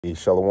Hey,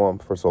 Shalom.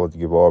 First of all, I'd like to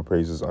give all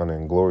praises, honor,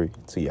 and glory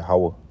to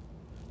Yahweh,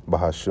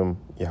 Bahashim,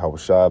 Yahweh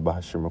Shai,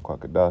 Bahashim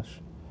Kwakadash,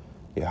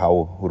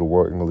 Yahweh, who the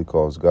world English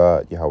calls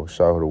God, Yahweh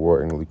Shai, who the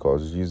world English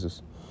calls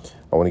Jesus.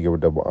 I want to give a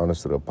double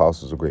honors to the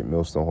apostles of great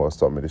millstone who has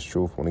taught me this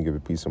truth. I want to give a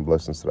peace and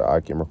blessings to the I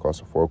came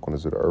across the four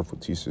corners of the earth who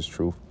teach this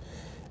truth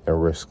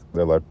and risk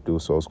their life to do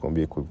so. It's going to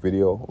be a quick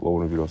video.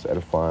 Lord, the video is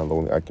edifying.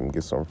 Lord, I can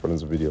get some from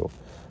this video.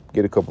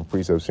 Get a couple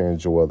precepts here in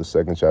Joel, the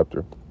 2nd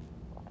chapter,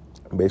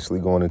 basically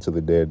going into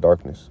the day of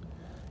darkness.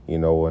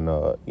 And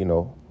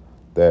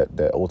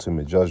that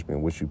ultimate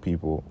judgment, which you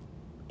people,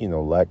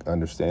 lack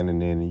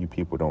understanding in, and you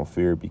people don't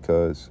fear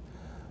because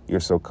you're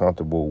so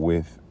comfortable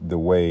with the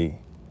way,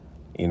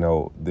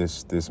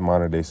 this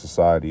modern day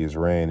society is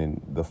ran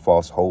and the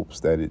false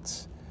hopes that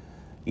it's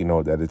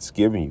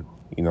giving you,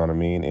 you know what I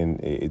mean? And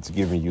it's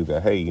giving you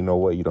that, hey, you know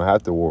what? You don't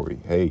have to worry.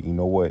 Hey, you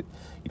know what?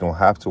 You don't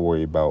have to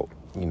worry about,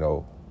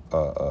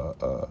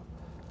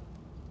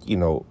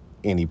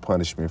 any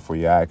punishment for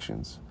your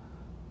actions,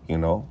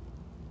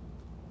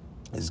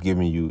 It's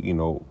giving you,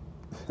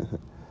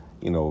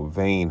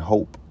 vain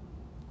hope,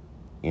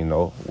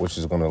 which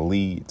is going to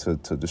lead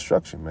to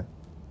destruction, man.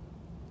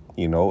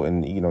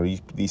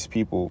 These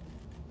people,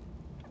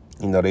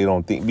 they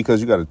don't think,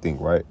 because you got to think,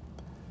 right?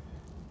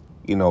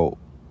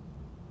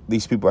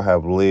 These people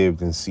have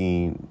lived and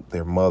seen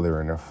their mother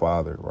and their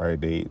father, right?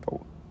 They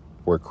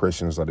were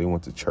Christians, or they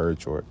went to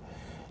church, or,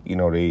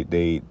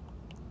 they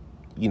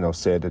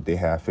said that they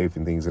have faith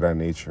in things of that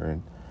nature,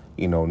 and,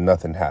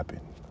 nothing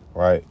happened,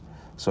 right?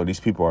 So these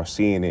people are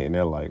seeing it and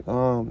they're like,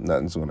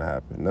 nothing's going to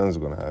happen. Nothing's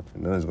going to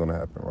happen. Nothing's going to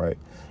happen, right?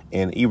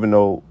 And even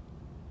though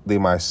they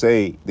might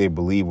say they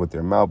believe with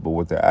their mouth, but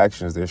with their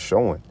actions, they're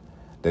showing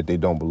that they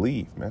don't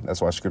believe, man.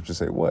 That's why scripture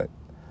say what?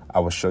 I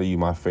will show you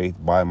my faith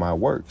by my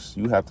works.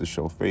 You have to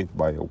show faith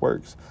by your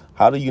works.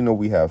 How do you know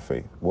we have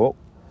faith? Well,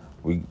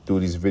 we do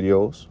these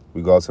videos.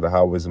 We go out to the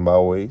highways and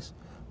byways,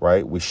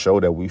 right? We show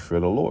that we fear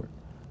the Lord,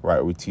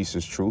 right? We teach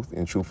this truth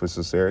and truth is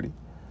sincerity,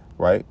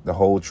 right? The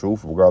whole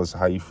truth, regardless of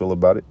how you feel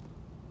about it.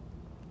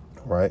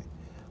 Right?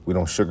 We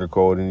don't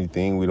sugarcoat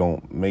anything. We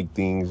don't make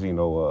things,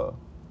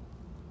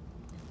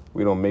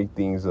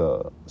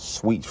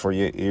 sweet for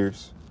your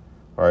ears.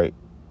 All right?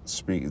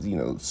 Speak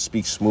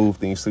smooth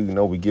things so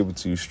we give it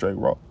to you straight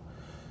raw.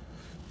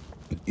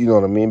 You know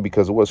what I mean?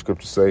 Because of what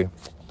scripture say,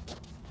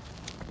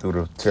 through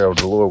the terror of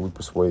the Lord, we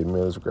persuade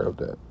men. Let's grab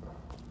that.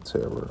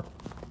 Terror.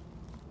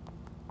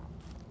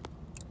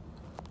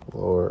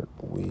 Lord,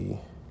 we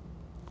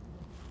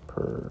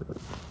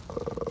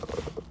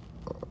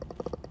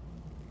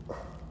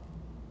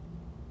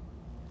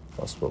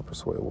I spelled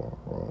persuade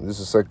wrong. This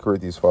is 2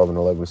 Corinthians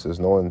 5:11. It says,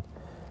 knowing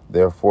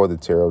therefore the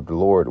terror of the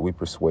Lord, we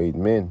persuade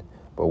men,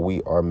 but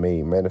we are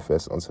made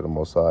manifest unto the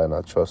Most High, and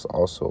I trust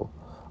also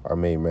are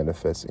made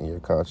manifest in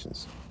your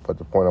conscience. But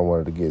the point I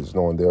wanted to get is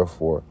knowing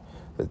therefore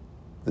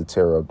the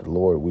terror of the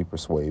Lord, we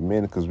persuade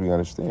men, because we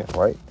understand,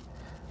 right?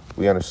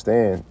 We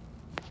understand,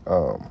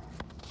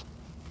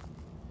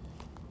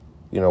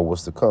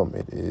 what's to come.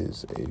 It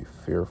is a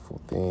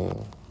fearful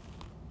thing.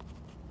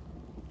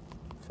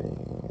 I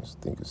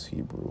think it's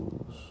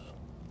Hebrews.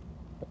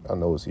 I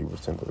know it's Hebrews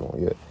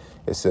 10:31. Yeah,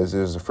 it says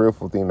it is a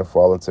fearful thing to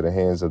fall into the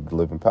hands of the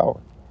living power,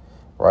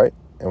 right?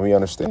 And we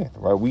understand,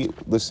 right? We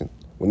listen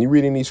when you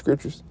read in these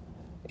scriptures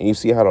and you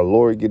see how the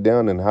Lord get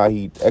down and how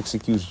He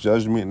executes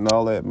judgment and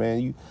all that,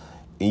 man.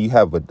 You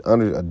have a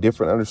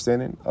different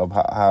understanding of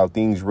how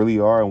things really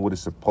are and what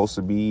it's supposed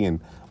to be and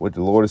what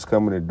the Lord is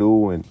coming to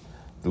do, and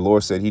the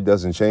Lord said He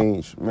doesn't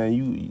change, man.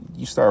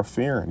 You start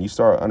fearing. You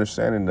start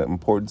understanding the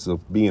importance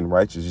of being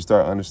righteous. You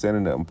start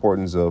understanding the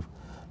importance of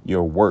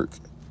your work,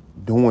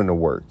 doing the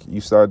work. You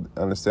start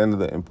understanding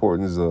the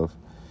importance of,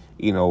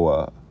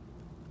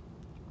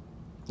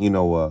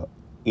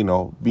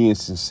 being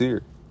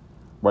sincere,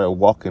 right?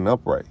 Walking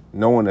upright,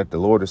 knowing that the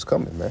Lord is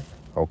coming, man.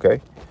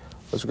 Okay,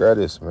 let's grab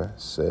this, man.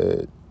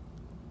 Said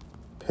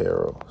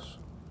perils.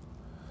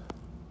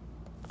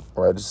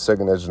 All right, this is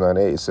 2 Ezra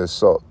 9:8. It says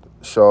salt.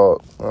 We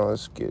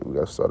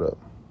gotta start up.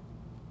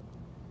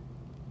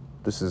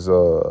 This is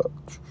 2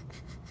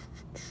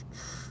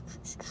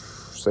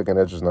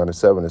 Ezra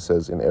 9:7. It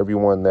says, and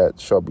everyone that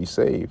shall be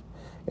saved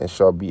and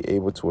shall be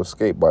able to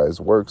escape by his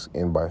works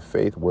and by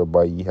faith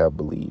whereby ye have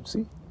believed.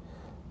 See,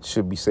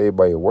 should be saved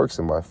by your works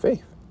and by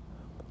faith.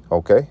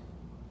 Okay,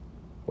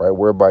 right,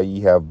 whereby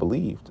ye have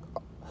believed.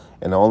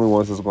 And the only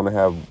ones that's going to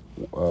have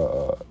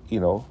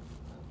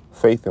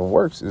faith and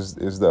works is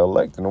the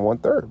elect and the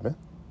 1/3, man.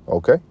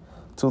 Okay,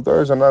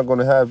 2/3 are not going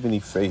to have any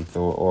faith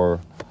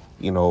or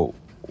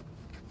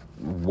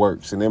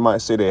works. And they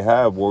might say they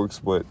have works,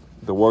 but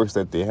the works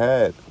that they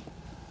had,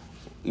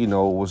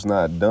 was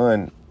not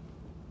done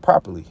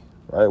properly,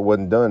 right? It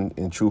wasn't done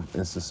in truth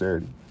and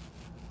sincerity.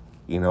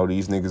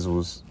 These niggas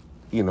was,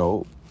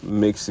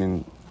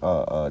 mixing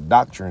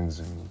doctrines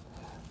and,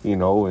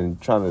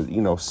 and trying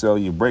to, sell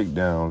you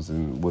breakdowns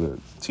and with a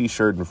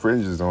T-shirt and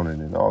fringes on it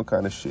and all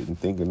kind of shit, and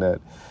thinking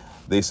that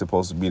they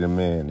supposed to be the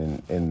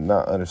man, and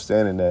not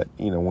understanding that,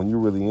 when you're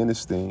really in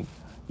this thing,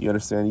 You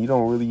understand? You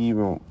don't really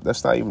even,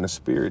 that's not even the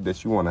spirit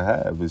that you want to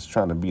have, is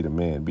trying to be the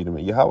man, be the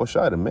man. Yahweh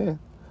Shai, the man.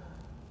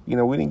 You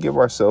know, we didn't give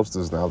ourselves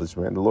this knowledge,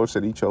 man. The Lord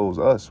said he chose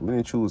us. We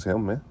didn't choose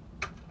him, man.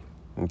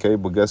 Okay,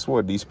 but guess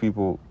what? These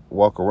people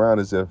walk around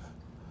as if,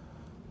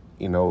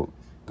 you know,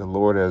 the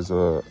Lord has,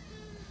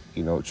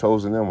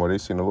 chosen them, or they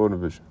seen the Lord in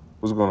a vision.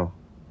 What's going on?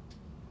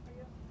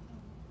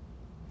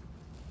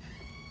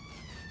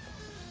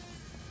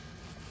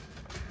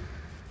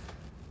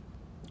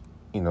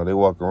 You know, they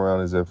walk around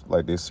as if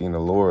like they seen the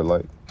Lord,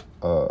 like,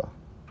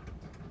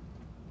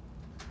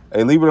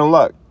 hey, leave it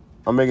unlocked.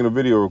 I'm making a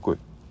video real quick.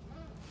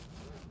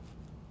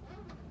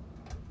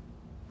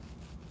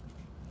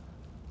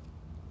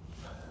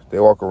 They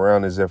walk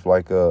around as if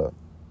like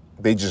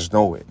they just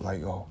know it.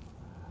 Like, oh,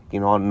 you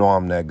know, I know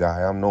I'm that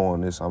guy. I'm knowing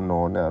this. I'm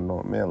knowing that. I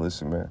know. Man,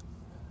 listen, man.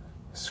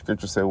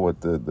 Scripture say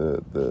what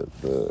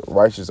the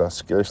righteous are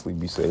scarcely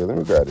be saved. Let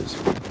me grab this.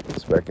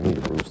 It's back in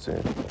Hebrews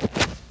 10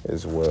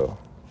 as well.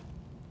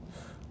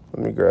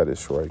 Let me grab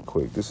this right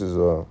quick. This is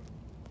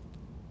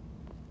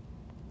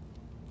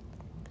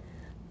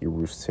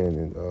Hebrews 10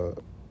 and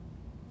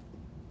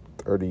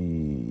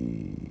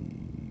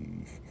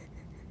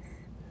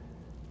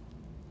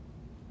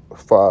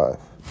 35.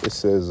 It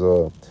says,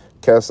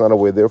 cast not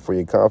away therefore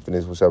your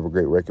confidence, which have a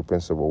great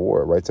recompense of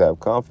reward. Right? To have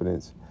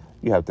confidence,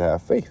 you have to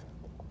have faith.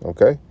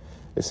 Okay?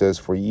 It says,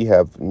 for ye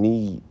have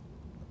need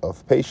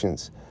of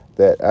patience,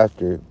 that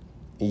after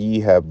ye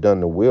have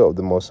done the will of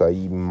the Most High,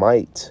 ye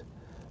might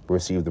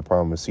receive the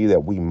promise. See,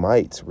 that we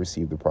might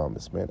receive the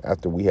promise, man,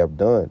 after we have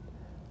done,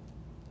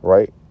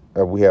 right?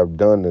 We have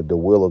done the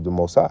will of the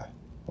Most High.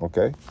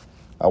 Okay?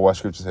 I watch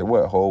scripture say,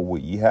 what? Hold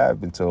what ye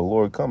have until the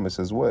Lord come. It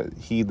says, what?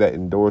 He that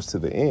endures to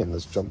the end.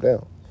 Let's jump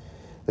down.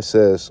 It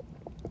says,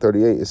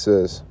 38, it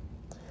says,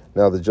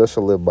 now the just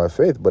shall live by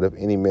faith, but if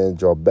any man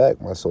draw back,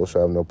 my soul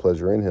shall have no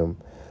pleasure in him.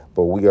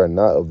 But we are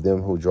not of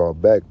them who draw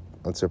back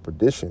unto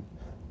perdition,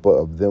 but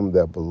of them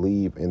that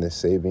believe in the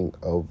saving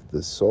of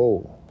the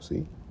soul.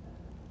 See?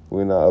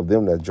 We're not of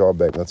them that draw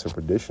back unto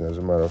perdition, as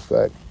a matter of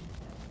fact.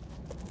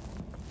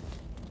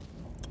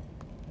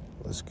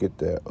 Let's get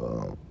that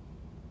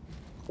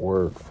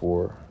word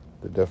for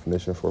the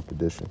definition for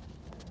perdition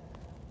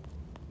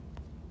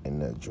in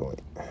that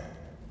joint.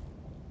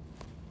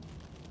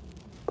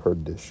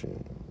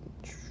 Perdition.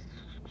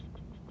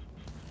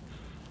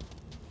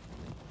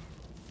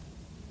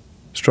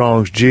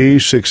 Strong's G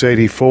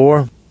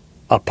 684.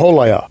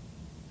 Apoleia.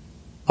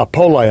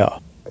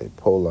 Apoleia.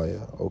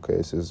 Apoleia. Okay,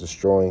 it says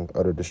destroying,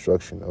 utter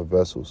destruction of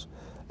vessels,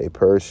 a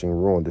perishing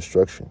ruin,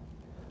 destruction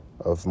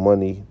of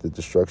money, the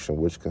destruction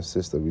which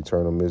consists of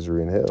eternal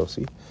misery in hell.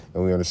 See,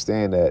 and we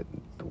understand that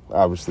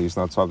obviously it's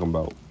not talking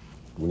about,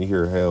 when you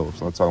hear hell,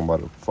 it's not talking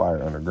about a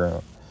fire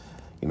underground.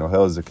 You know,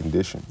 hell is a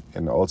condition,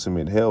 and the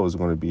ultimate hell is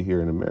going to be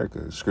here in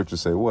America.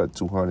 Scriptures say what?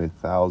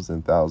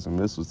 200,000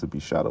 missiles to be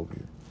shot over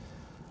here,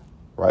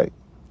 right?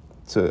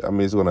 It's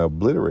going to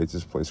obliterate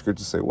this place.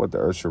 Scriptures say what? The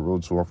earth shall rule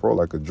to and fro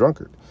like a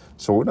drunkard.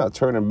 So we're not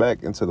turning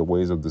back into the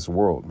ways of this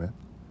world, man.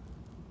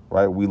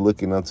 Right? We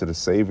looking unto the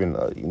saving,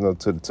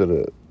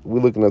 we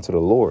looking unto the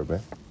Lord,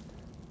 man.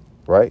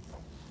 Right?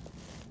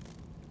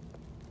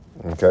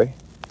 Okay?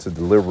 To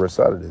deliver us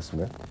out of this,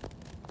 man.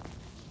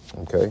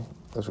 Okay?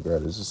 Let's look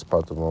at this. This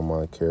popped up on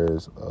my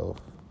cares of,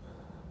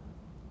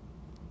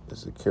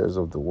 is it cares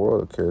of the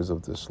world or cares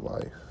of this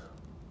life?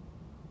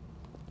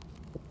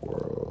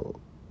 World.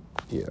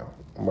 Yeah.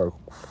 Mark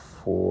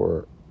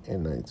 4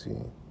 and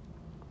 19.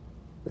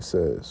 It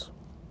says,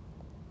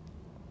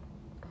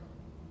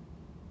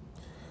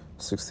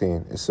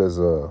 16, it says,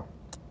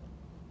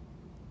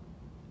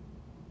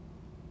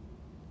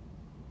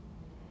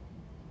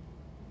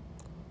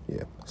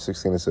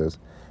 16 it says,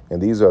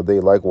 and these are they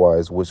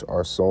likewise which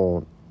are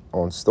sown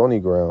on stony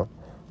ground,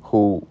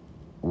 who,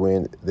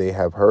 when they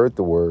have heard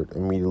the word,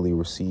 immediately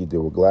received it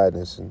with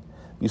gladness. And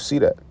you see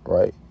that,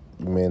 right?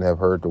 Men have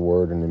heard the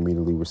word and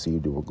immediately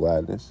received it with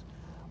gladness.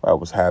 I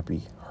was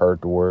happy,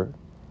 heard the word,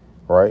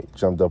 right?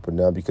 Jumped up and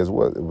down because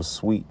what? It was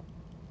sweet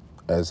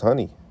as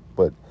honey.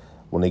 But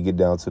when they get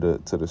down to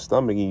the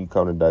stomach and you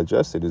come to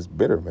digest it, it's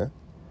bitter, man.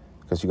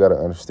 Because you got to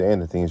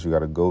understand the things you got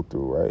to go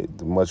through, right?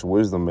 The much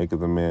wisdom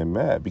maketh a man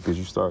mad, because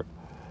you start,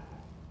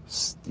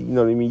 you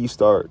know what I mean? You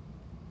start,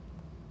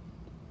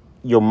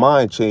 your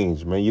mind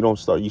change, man. You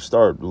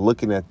start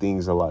looking at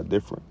things a lot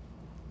different.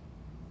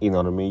 You know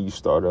what I mean? You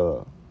start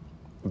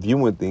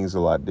viewing things a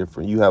lot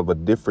different. You have a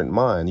different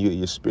mind.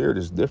 Your spirit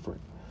is different.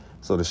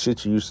 So the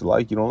shit you used to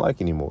like, you don't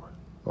like anymore.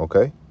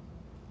 Okay?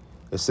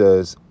 It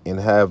says, and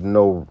have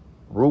no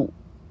root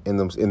in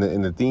them,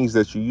 in the things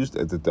that you used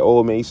to, that the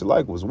old man used to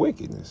like, was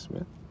wickedness,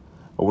 man.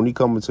 But when you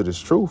come into this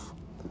truth,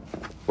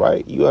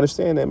 right, you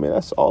understand that, man,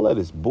 that's all that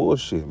is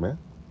bullshit, man.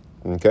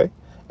 Okay?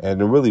 And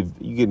then really,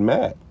 you get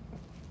mad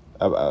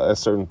at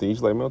certain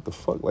things. Like, man, what the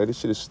fuck? Like, this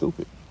shit is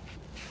stupid.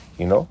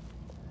 You know?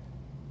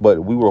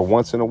 But we were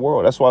once in a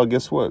world. That's why,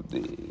 guess what?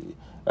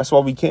 That's why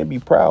we can't be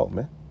proud,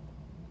 man.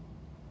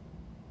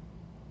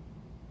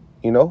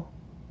 You know?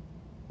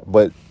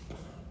 But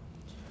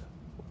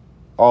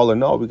all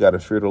in all, we got to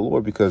fear the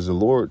Lord, because the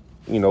Lord,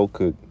 you know,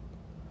 could,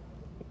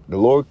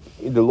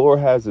 The Lord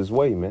has his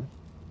way, man.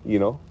 You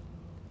know,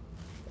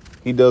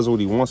 he does what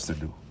he wants to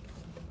do.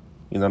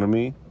 You know what I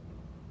mean?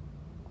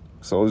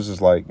 So it's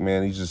just like,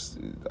 man,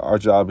 our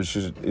job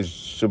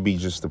should be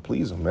just to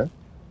please him, man.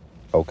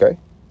 Okay?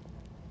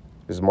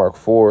 It's Mark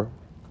 4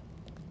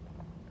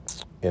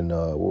 and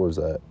what was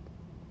that?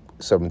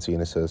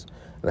 17, it says,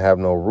 and have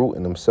no root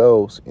in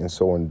themselves, and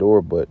so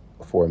endure but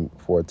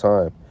for a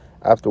time.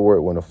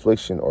 Afterward, when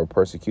affliction or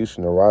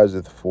persecution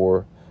ariseth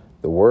for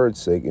the word's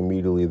sake,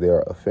 immediately they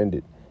are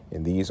offended.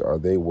 And these are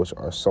they which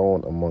are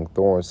sown among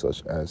thorns,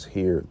 such as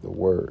hear the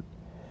word,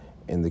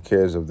 and the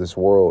cares of this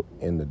world,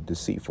 and the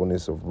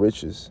deceitfulness of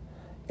riches,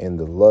 and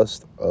the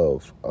lust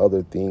of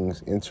other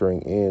things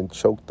entering in,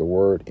 choke the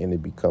word, and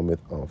it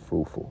becometh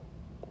unfruitful.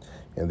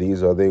 And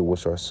these are they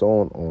which are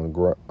sown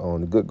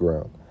on good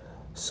ground,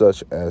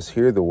 such as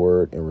hear the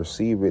word and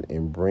receive it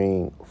and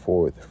bring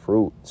forth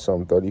fruit,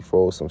 some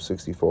 30-fold, some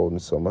 60-fold,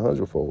 and some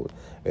 100-fold.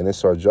 And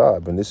it's our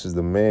job, and this is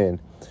the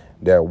man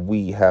that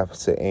we have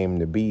to aim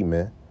to be,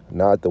 man.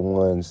 Not the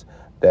ones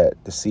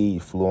that the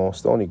seed flew on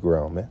stony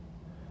ground, man.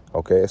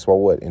 Okay, that's why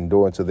what?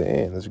 Enduring to the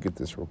end. Let's get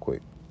this real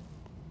quick.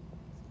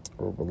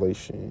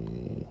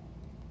 Revelation,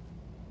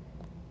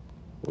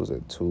 what was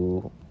it,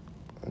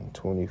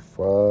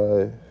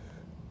 2:25?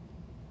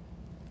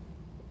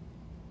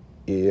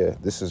 Yeah,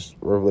 this is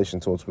Revelation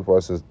 2:25.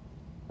 It says,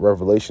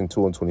 Revelation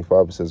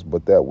 2:25, it says,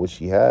 but that which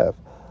ye have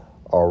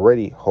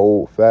already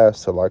hold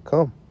fast till I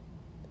come.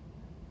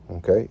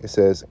 Okay, it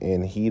says,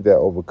 and he that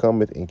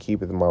overcometh and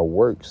keepeth my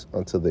works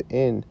unto the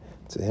end,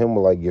 to him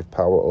will I give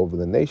power over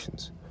the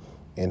nations,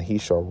 and he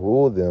shall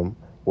rule them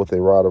with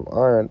a rod of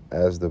iron,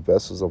 as the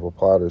vessels of a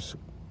potter's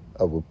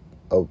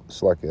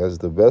as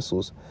the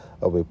vessels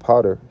of a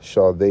potter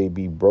shall they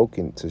be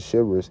broken to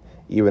shivers,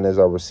 even as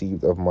I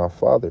received of my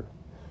Father.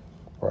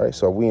 Right,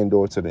 so if we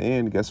endure to the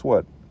end, guess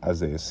what?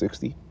 Isaiah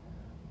 60.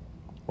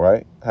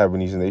 Right,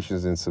 having these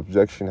nations in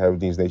subjection, having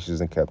these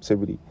nations in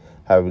captivity,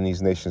 having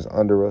these nations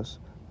under us,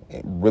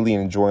 really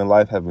enjoying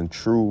life, having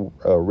true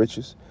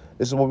riches.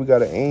 This is what we got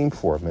to aim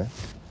for, man.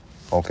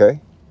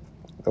 Okay?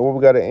 That's what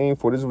we got to aim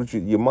for. This is what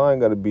your mind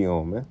got to be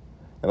on, man.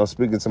 And I'm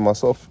speaking to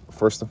myself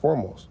first and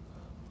foremost,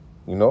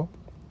 you know?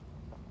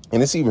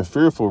 And it's even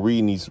fearful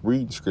reading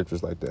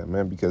scriptures like that,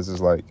 man, because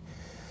it's like,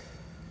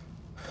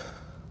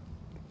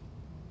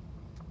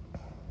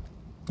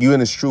 you in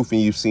this truth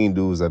and you've seen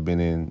dudes that been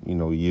in,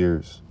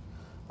 years,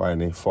 right?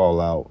 And they fall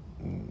out,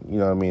 you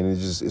know what I mean?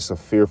 It's a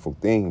fearful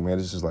thing, man.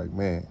 It's just like,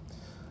 man,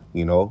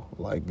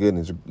 like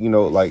goodness,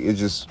 like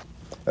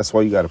that's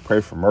why you got to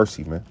pray for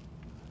mercy, man.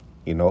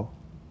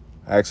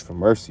 Ask for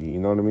mercy, you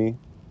know what I mean?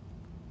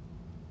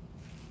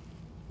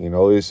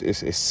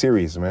 It's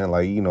serious, man.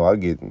 Like, I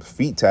get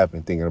feet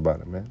tapping thinking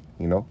about it, man,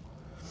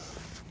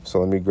 So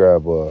let me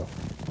grab, what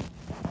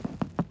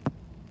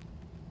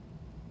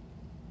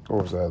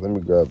was that? Let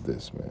me grab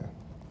this, man.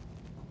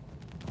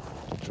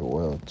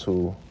 Joel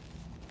 2.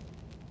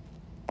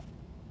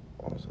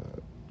 What was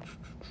that?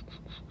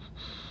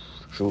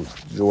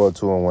 Joel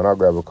 2 and 1. I'll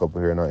grab a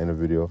couple here and I'll end the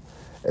video.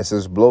 It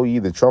says, blow ye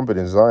the trumpet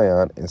in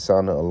Zion and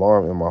sound the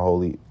alarm in my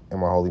holy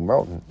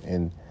mountain.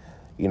 And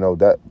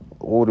that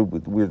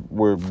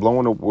we're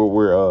blowing,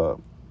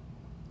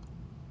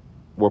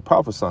 we're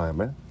prophesying,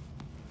 man.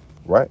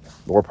 Right?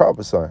 We're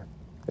prophesying.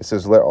 It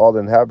says, let all the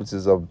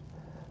inhabitants of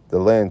the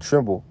land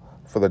tremble,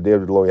 for the day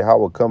of the Lord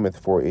Yahweh cometh,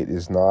 for it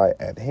is nigh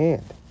at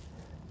hand.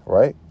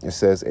 Right? It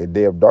says, a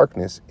day of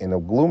darkness and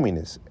of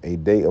gloominess, a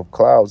day of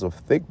clouds of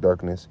thick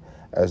darkness,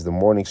 as the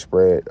morning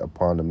spread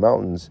upon the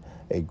mountains,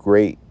 a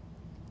great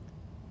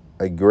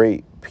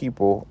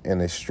people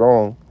and a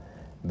strong.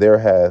 There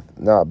hath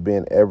not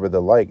been ever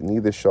the like,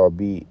 neither shall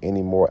be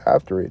any more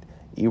after it,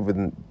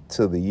 even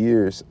to the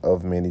years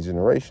of many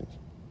generations.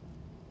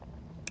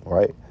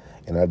 Right?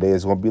 And that day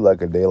is going to be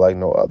like a day like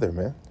no other,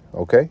 man.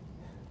 Okay?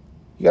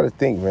 You got to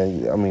think,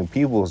 man. I mean,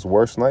 people's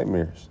worst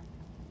nightmares,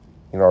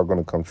 are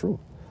going to come true.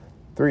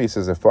 3, it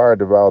says, a fire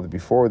devoureth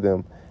before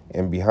them,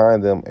 and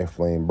behind them a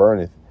flame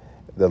burneth.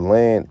 The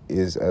land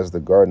is as the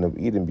Garden of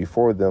Eden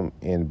before them,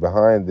 and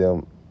behind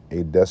them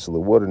a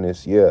desolate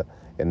wilderness,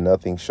 and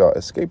nothing shall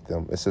escape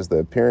them. It says, the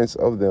appearance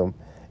of them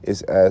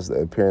is as the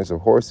appearance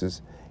of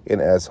horses,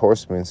 and as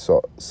horsemen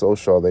so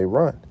shall they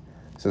run.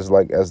 It says,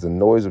 like as the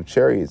noise of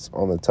chariots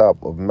on the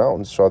top of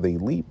mountains shall they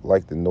leap,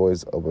 like the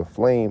noise of a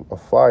flame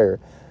of fire,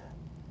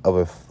 of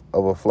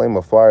a flame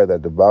of fire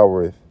that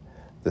devoureth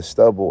the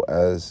stubble,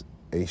 as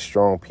a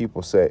strong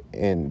people set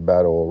in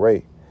battle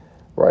array.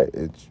 Right?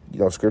 It's,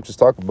 scriptures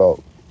talk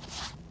about,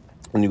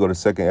 when you go to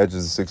 2nd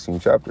Edges, the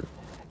 16th chapter,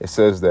 it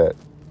says that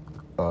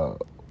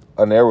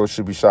an arrow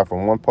should be shot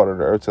from one part of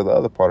the earth to the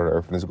other part of the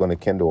earth, and it's going to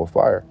kindle a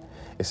fire.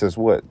 It says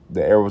what?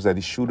 The arrows that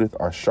he shooteth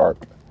are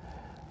sharp,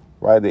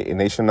 right? And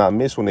they shall not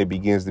miss when they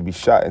begins to be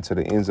shot into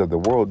the ends of the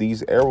world.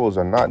 These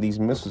these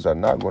missiles are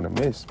not going to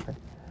miss, man.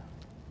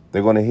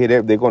 They're going to hit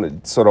it.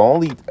 So the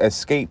only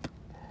escape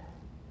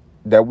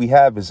that we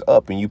have is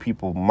up, and you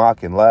people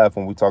mock and laugh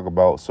when we talk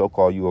about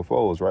so-called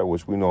UFOs, right?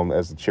 Which we know them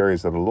as the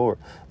chariots of the Lord.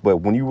 But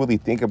when you really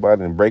think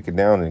about it and break it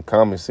down in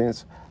common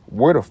sense,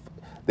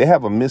 They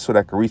have a missile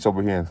that can reach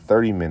over here in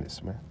 30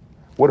 minutes, man.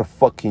 Where the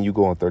fuck can you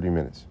go in 30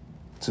 minutes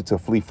to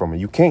flee from it?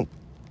 You can't.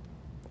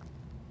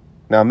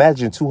 Now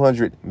imagine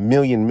 200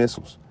 million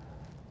missiles.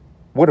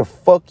 Where the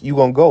fuck you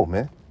gonna go,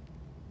 man?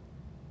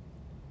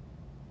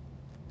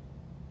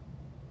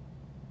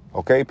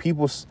 Okay,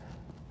 people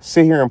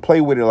sit here and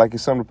play with it like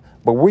it's something,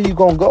 but where you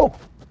gonna go?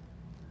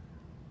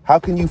 How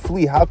can you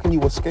flee? How can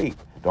you escape?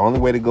 The only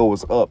way to go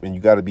is up, and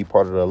you got to be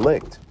part of the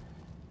elect.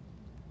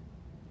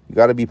 You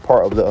got to be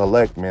part of the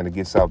elect, man, to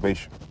get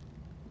salvation.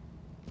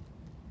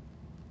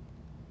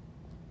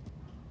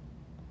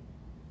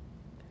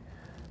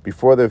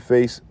 Before their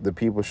face, the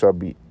people shall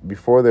be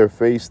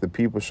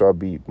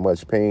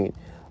much pain.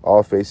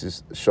 All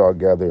faces shall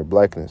gather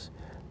blackness.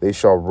 They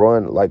shall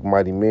run like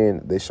mighty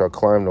men. They shall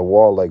climb the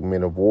wall like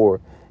men of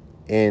war.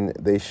 And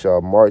they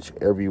shall march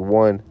every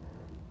one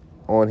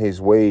on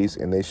his ways,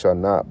 and they shall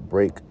not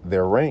break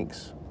their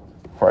ranks.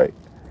 Right?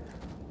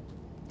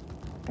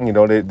 You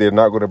know, they're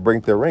not going to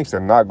break their ranks. They're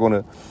not going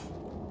to,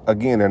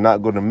 again, they're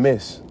not going to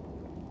miss.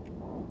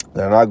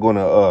 They're not going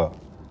to,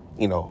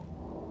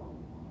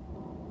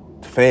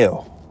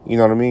 fail. You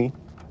know what I mean?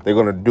 They're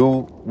going to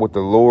do what the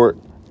Lord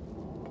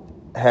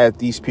had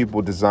these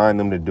people design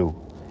them to do,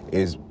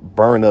 is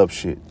burn up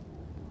shit.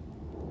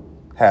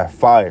 Have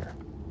fire.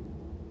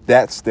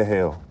 That's the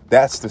hell.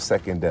 That's the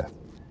second death.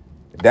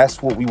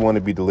 That's what we want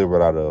to be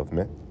delivered out of,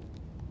 man.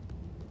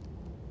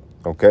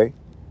 Okay?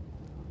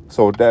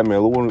 So with that,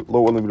 man, Lord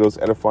willing,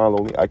 videos edifying,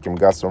 lonely. I can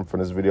got something from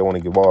this video. I want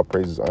to give all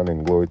praises, honor,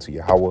 and glory to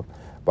Yahweh.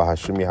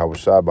 Bahashim Yahweh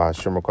Shai,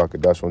 Bahashim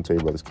Kwakadash. I want to tell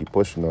you, brothers, keep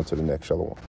pushing on to the next. Shalom.